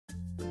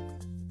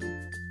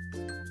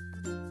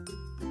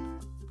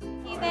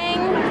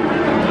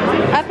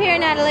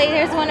Natalie.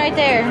 There's one right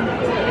there.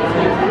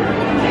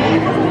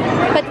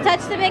 But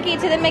touch the Mickey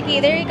to the Mickey.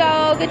 There you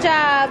go. Good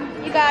job.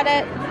 You got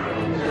it.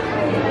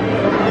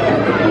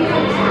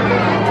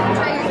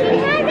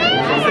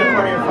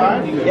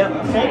 Yep.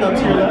 Okay, go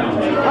to your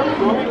left.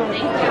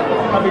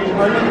 How big is your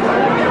burger?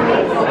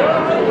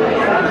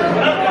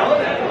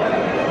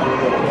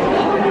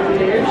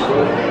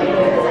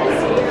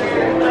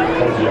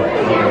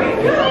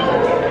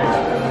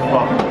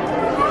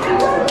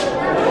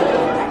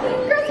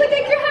 Girls, look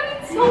like you're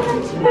having so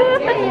much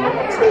fun.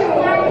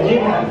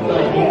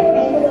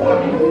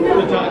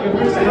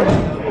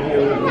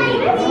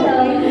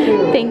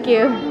 Thank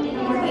you.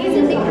 Is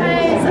it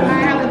because I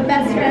have a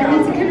best friend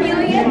that's a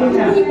chameleon?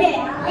 Yeah.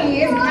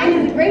 Here's mine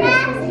with great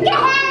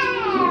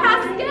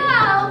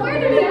Pascal, where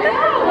did he go?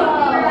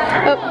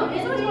 Oh.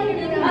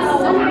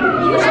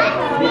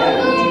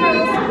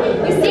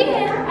 You see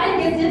him? I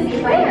think it's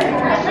just right here.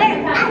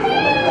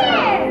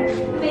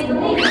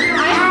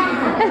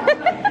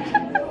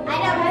 I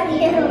don't know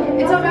you.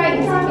 It's alright.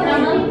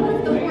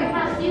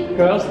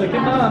 Girls, look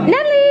at mom.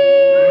 Natalie!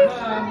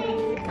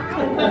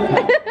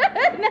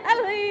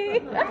 Natalie!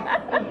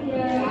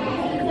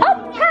 Oh,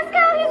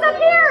 Pascal, he's up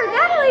here!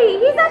 Natalie,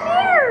 he's up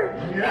here!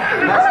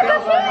 Oh, look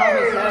up here!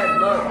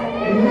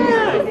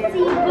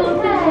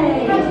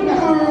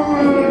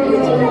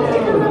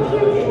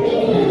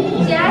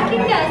 Jack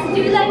and Gus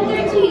do like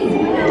their cheese.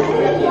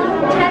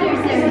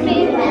 Cheddar's their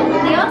favorite.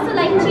 They also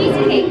like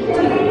cheesecake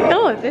too.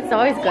 Oh, it's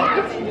always good.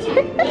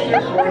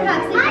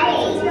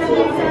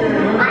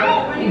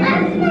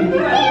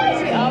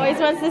 She always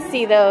wants to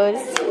see those.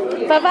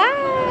 Bye-bye!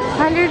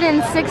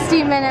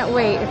 160-minute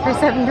wait for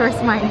Seven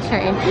Dwarfs Mine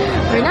Train.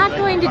 We're not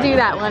going to do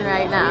that one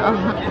right now.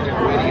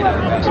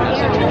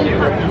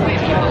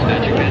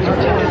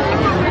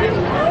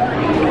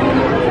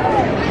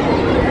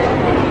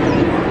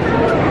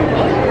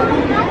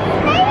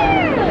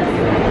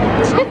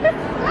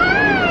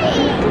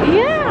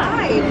 Yeah.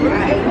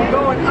 Right. We're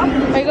going up.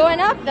 We're going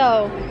up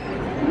though.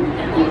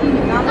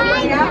 On the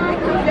way out, we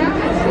go down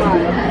the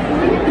slide.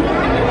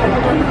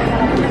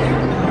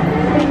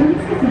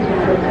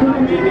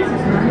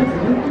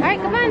 Alright,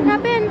 come on,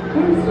 hop in.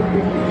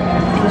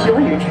 Enjoy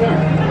your trip.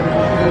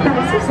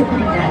 Para su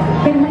seguridad,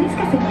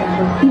 permanezca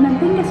sentado y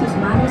mantenga sus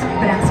manos,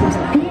 brazos,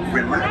 pies.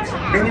 Relax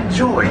and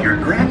enjoy your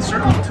Grand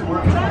Circle Tour.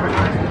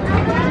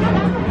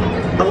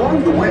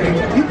 Along the way,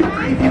 you can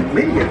preview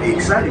many of the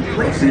exciting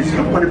places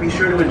you'll want to be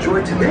sure to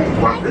enjoy today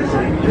while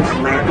visiting this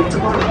land of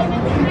tomorrow.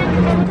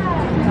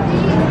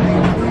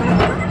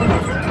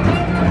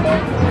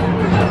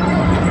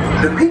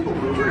 The People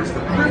Mover is the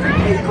perfect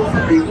vehicle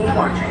for people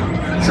watching.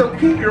 So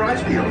keep your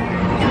eyes peeled.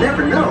 You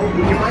never know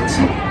who you might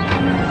see.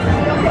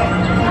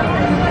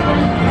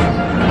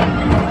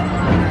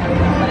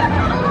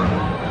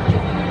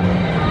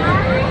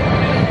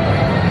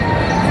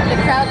 The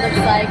crowd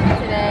looks like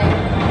today.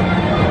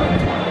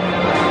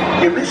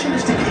 Your mission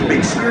is to keep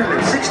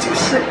Experiment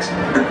 626,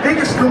 the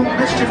biggest little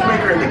mischief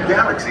maker in the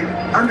galaxy,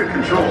 under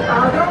control.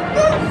 I don't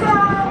think so!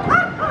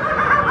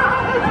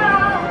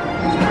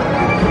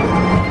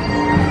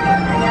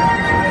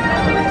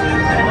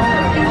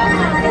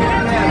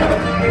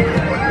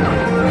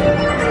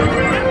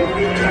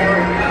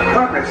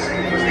 Progress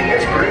was the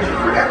inspiration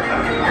for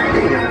Epcot,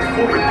 many of its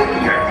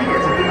forward-thinking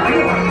ideas have been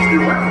realized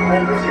throughout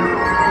all this year.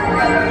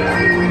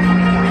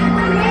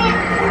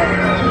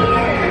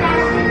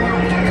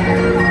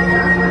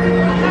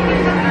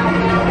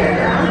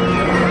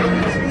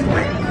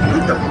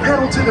 Put the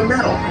pedal to the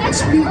metal and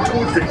speed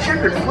towards the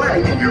checkered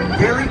flag in your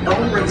very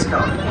own race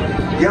car.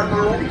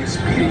 Download your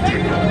speeding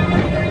ticket.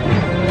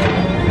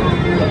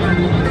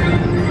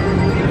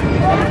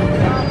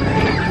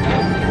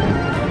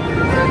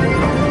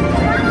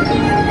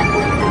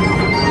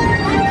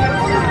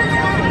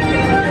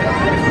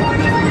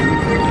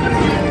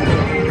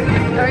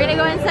 We're gonna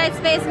go inside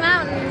Space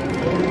Mountain.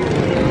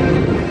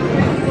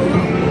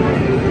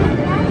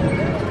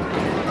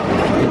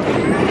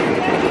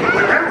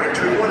 We're now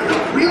entering one of the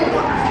real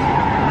wonders.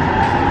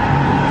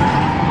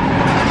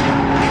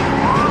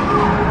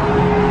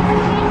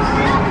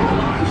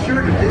 Be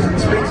sure to visit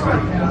Space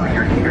Mountain while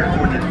you're here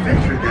for an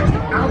adventure that's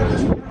out of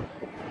this world.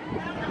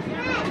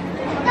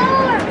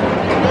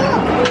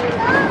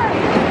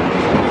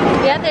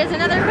 Yep, there's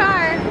another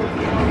car.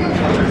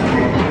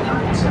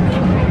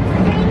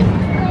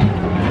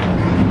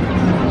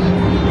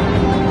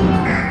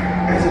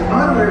 As an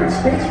honorary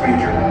space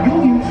ranger,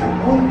 you'll use your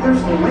own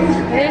personal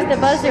laser. There's the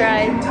buzz to save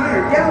ride. the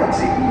entire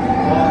galaxy.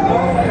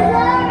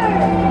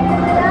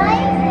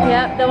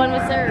 Yep, the one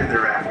with Sir.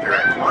 Thereafter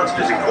at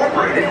Monsters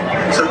Incorporated,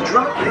 so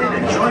drop in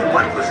and join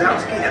Mike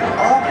Wazowski and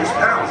all his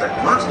pals at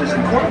Monsters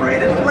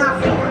Incorporated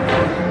platform.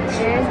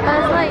 Here's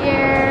Buzz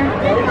Lightyear.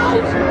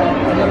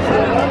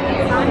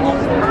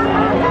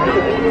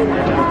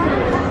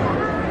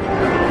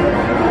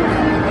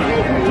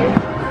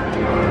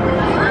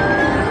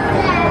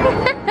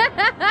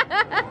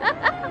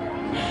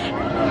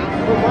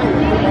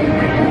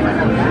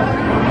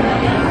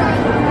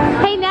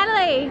 Hey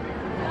Natalie,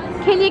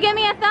 can you give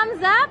me a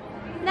thumbs up?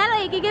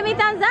 Natalie, can you give me a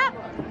thumbs up?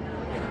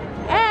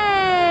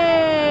 Hey!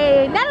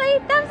 Yay! Natalie,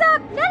 thumbs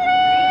up!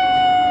 Natalie!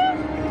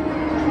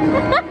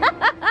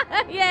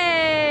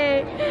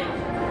 Yay!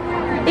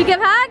 You give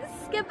hugs?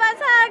 Give Buzz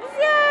hugs!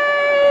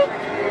 Yay!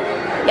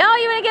 Oh,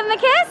 you want to give him a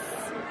kiss?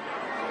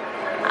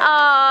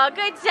 Oh,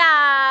 good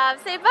job!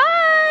 Say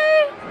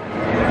bye!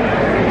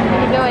 Here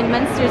we go in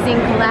Munsters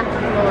Inc. Laugh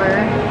Floor.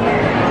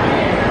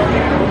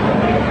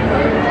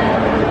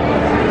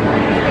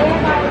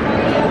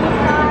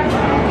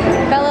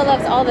 Bella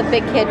loves all the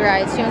big kid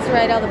rides. She wants to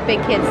ride all the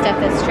big kid stuff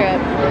this trip.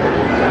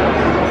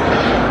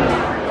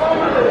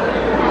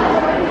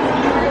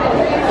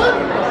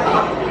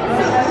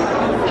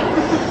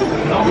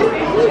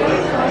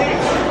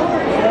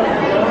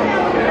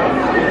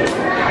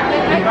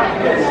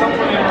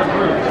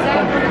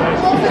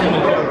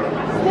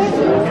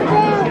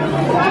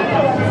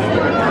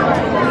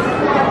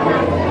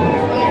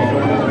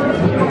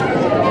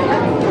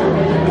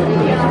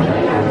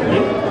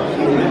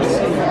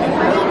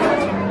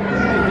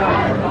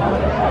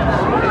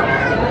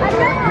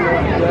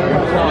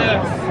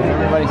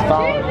 Everybody's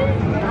following.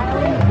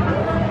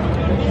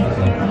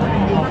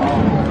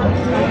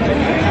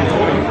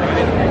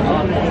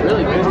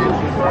 Really good.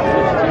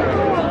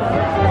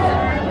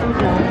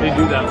 They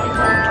do that like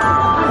that.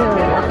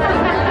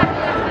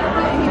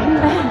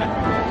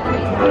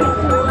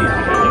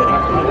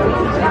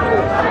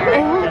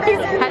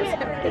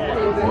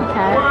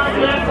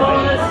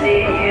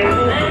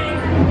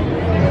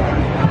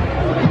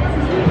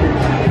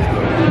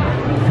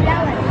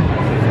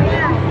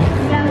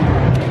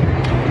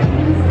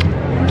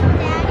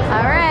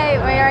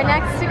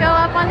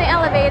 On the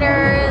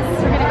elevators.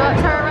 We're gonna go up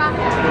to our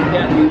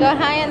rocket. Go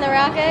high in the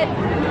rocket.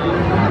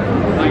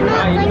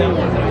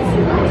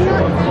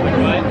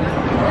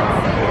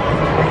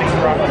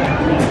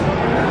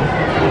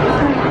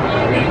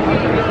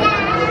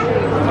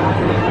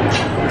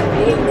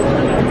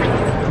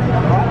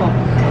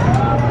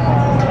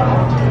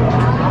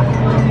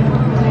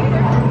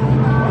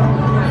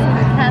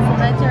 Castle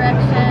that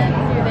direction.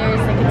 Through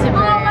there's like a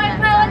temporary.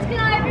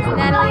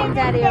 Natalie and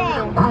Daddy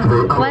are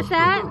moving. What's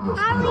that?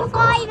 How do we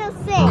fly this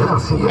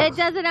thing? It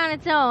does it on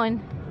its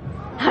own.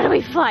 How do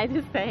we fly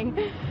this thing?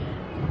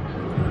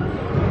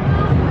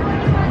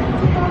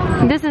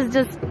 This is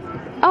just,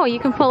 oh, you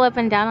can pull up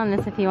and down on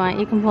this if you want.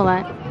 You can pull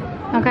that.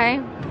 Okay?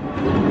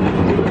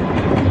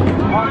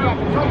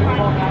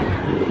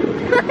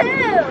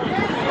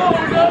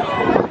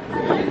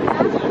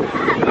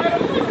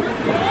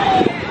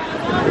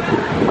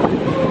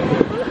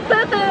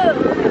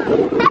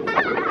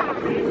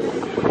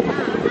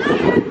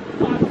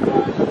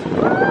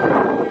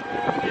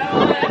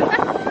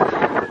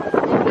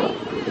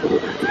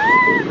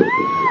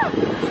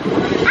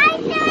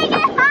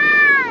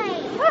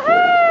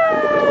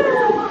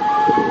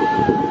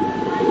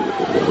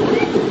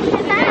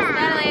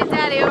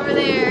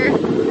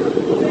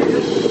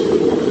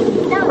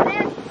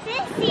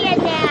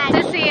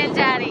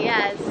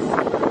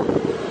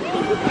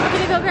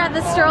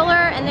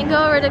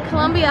 To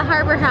Columbia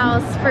Harbor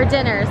House for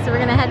dinner, so we're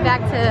gonna head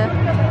back to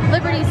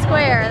Liberty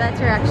Square, that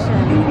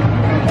direction.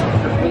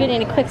 We're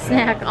getting a quick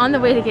snack on the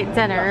way to get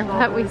dinner,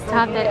 but we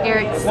stopped at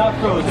Eric's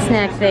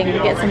snack thing to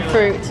get some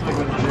fruit.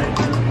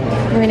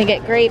 We're gonna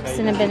get grapes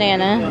and a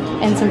banana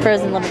and some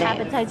frozen lemonade.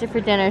 Appetizer for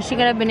dinner. She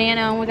got a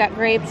banana and we got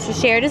grapes to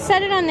share. Just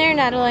set it on there,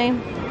 Natalie.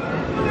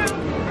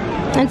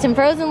 And some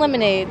frozen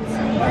lemonades.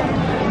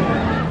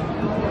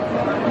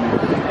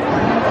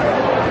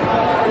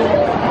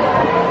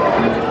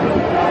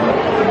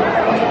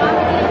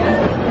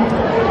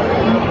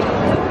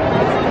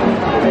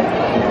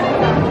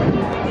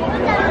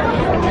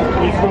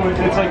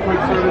 It's like quick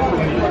service for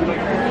me.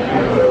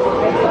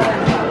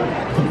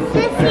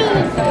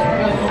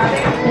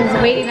 It's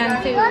waiting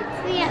on food.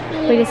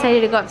 We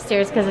decided to go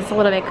upstairs because it's a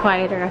little bit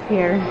quieter up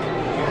here.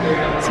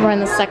 So we're on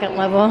the second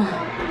level.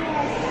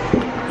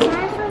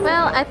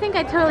 Well, I think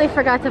I totally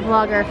forgot to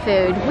vlog our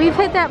food. We've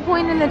hit that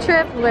point in the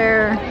trip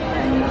where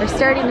we're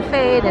starting to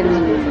fade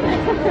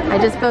and I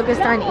just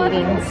focused on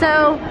eating.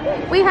 So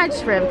we had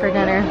shrimp for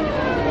dinner.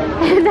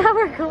 And now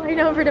we're going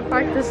over to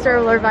park the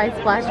stroller by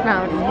Splash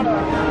Mountain.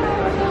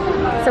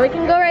 So we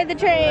can go ride the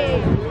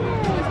train.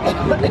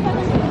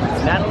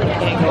 Natalie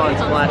can't go on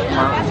Splash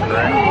Mountain,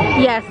 correct?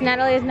 Yes,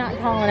 Natalie is not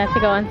tall enough to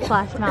go on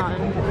Splash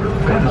Mountain.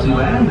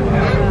 Fantasyland,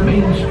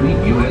 Main Street,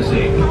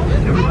 USA.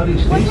 Everybody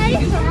stay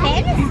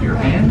seated. Keep your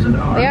hands and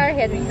arms. We are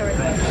heading towards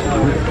it.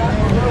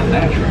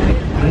 Naturally,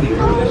 many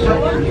early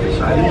settlers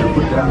decided to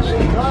put down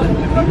stakes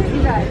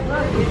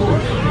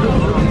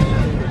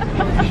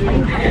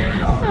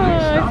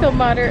Oh, I feel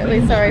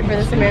moderately sorry for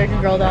this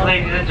American Girl doll.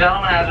 Ladies and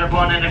gentlemen, as we're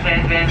pulling into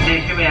Fantasyland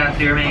Station, we ask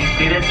you to remain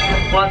seated.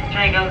 Once the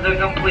train comes to a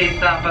complete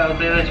stop, I will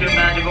say the two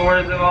magical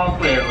words of all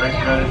clear. Let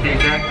you know to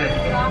take your exit.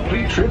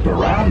 We trip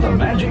around the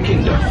Magic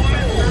Kingdom.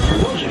 For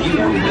those of you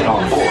who've been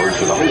on board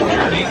for the whole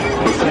journey,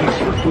 thanks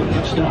for putting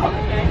it stop.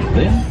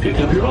 Then pick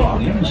up your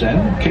belongings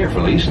and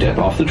carefully step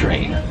off the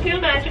train. Two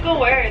magical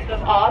words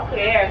of all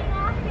clear.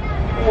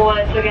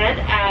 Once again,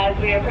 as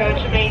we approach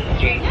Main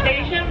Street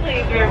Station,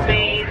 please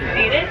remain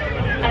seated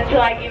until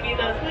I give you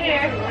the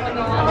clear.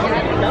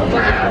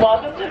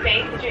 Welcome to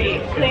Main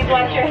Street. Please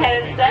watch your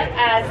head and step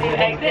as you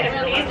exit, and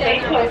please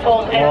take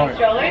footholds and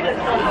strollers.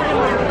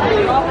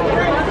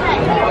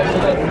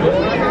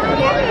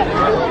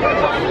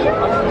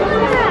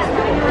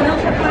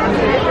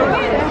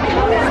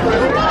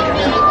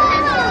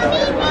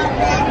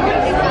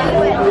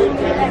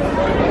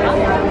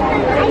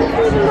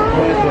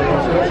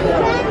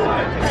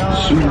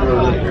 Sooner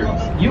or later,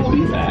 you'll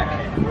be back.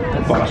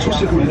 Para su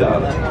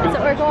seguridad. That's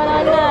what we're going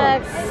on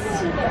next.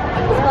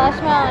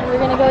 Splash Mountain. We're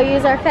gonna go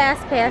use our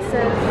fast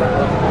passes.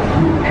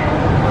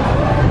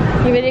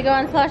 You ready to go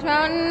on Splash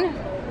Mountain?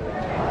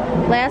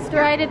 Last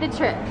ride of the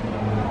trip.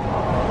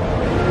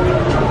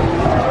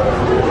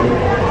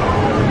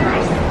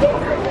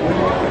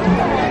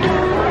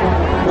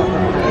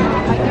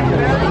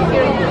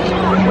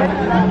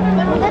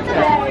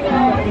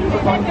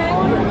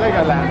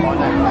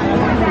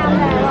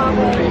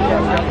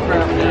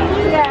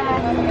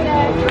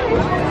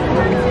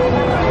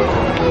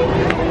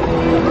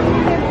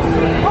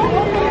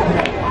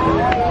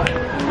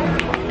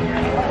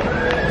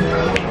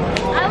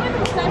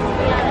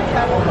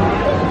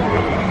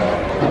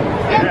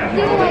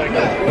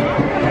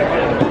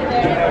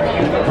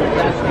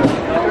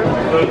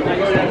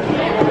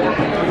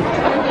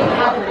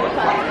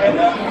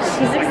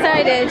 She's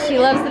excited. She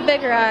loves the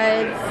big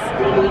rides.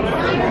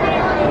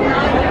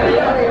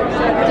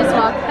 Just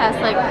walked past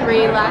like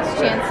 3 last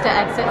chance to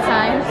exit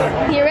signs.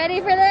 You ready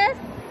for this?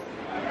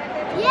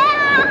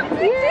 Yeah!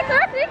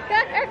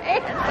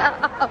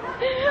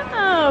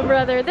 Oh,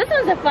 brother. This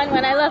one's a fun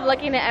one. I love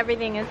looking at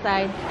everything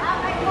inside.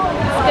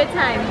 It's a good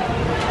time.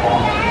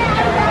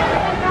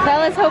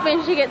 Bella's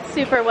hoping she gets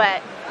super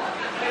wet.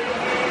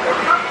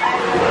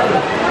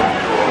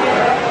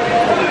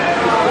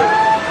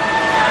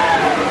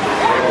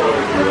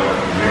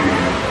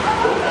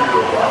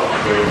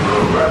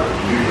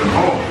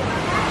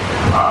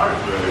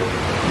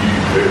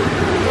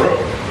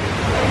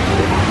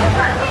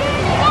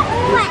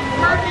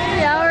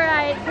 Yeah, all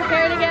right.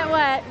 Prepare to get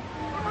wet.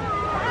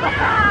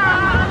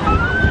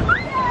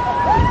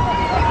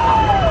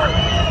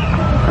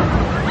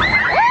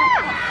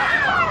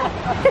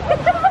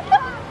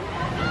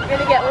 You're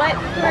gonna get wet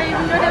before you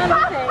even go down the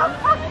thing.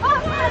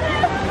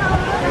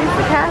 Here's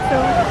the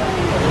castle.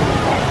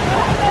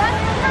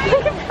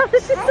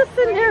 She's just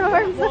in her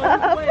arms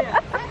up.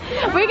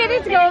 We can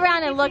just go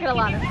around and look at a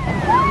lot of stuff.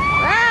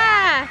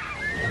 Ah!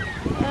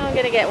 Oh, I'm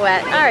gonna get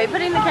wet. Alright,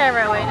 putting the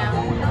camera away now.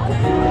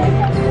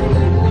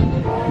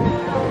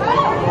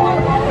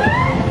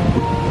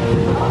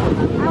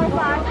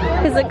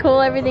 Is it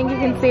cool, everything you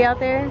can see out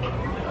there?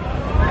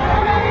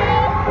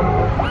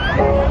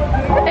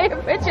 Hey,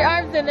 put your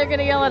arms in, they're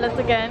gonna yell at us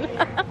again.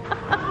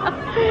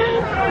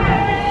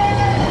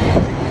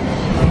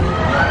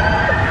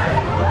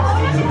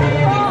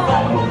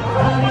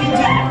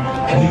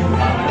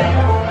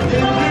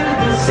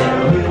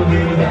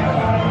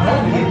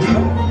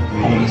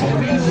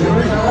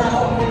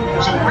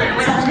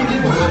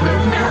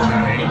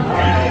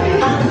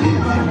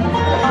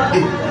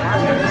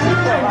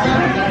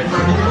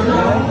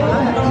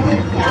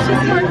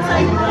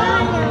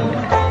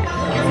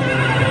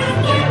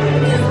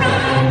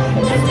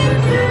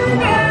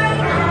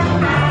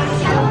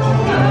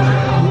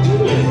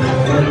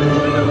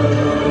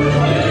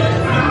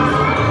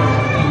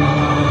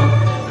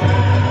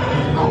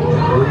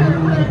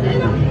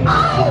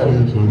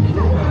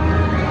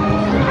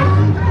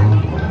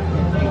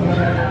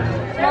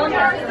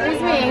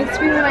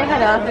 Screaming my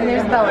head off, and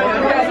there's Bella.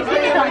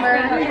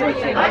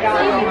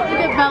 Look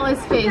at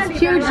Bella's face.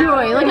 Pure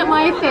joy. Look at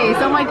my face.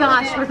 Oh my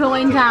gosh, we're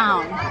going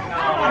down.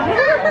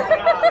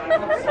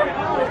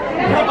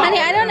 Honey,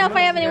 I don't know if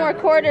I have any more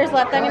quarters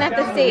left. I'm going to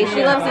have to see.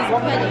 She loves these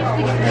pennies.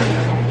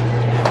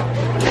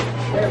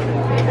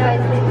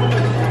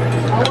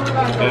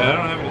 Yeah, I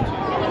don't have any.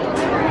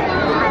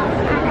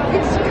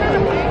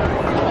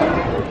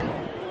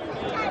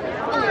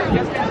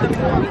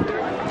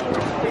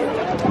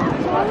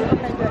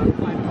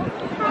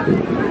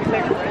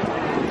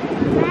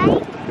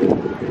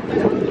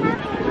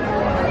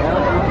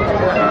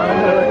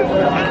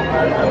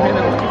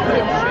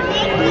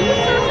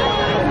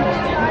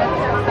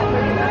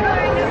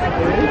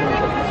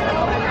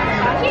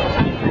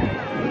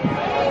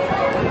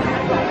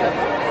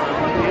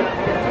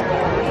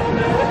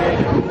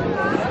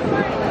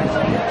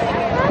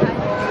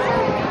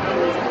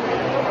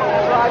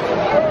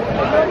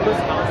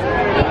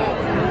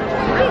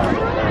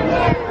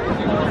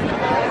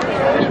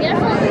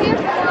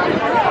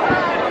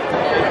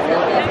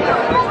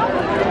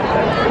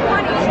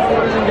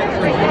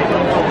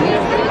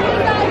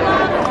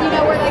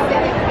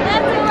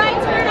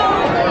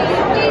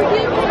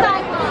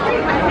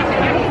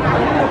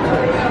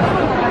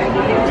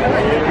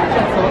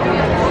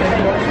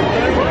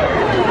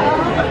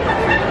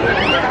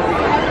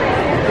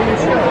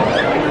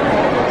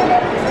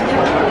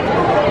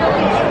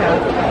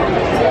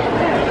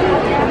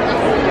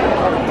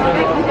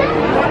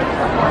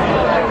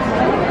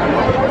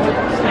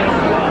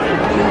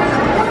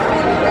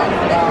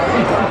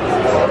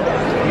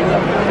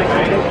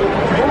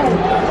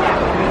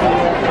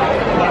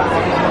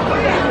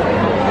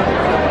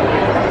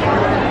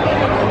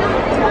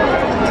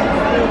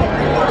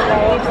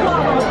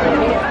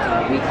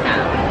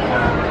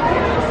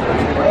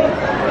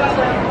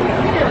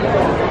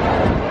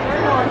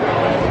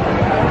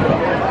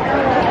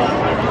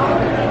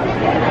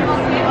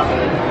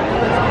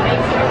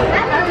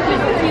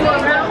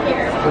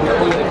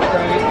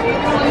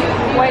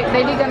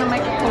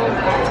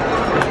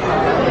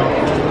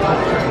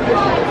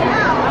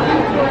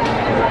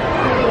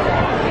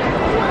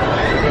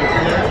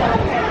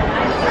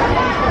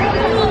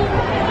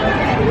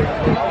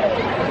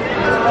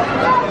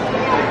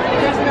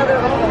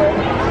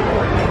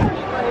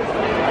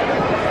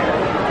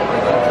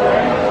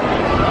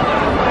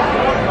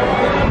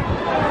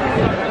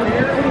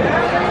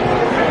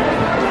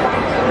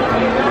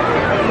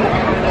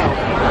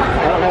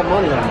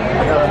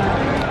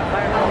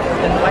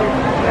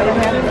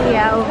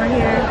 Yeah, over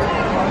here.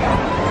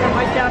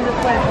 Right down this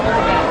way.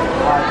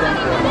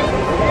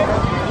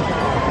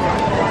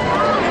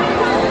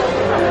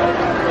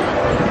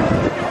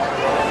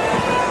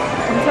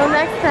 Until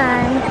next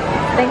time,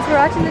 thanks for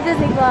watching the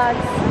Disney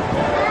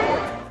vlogs.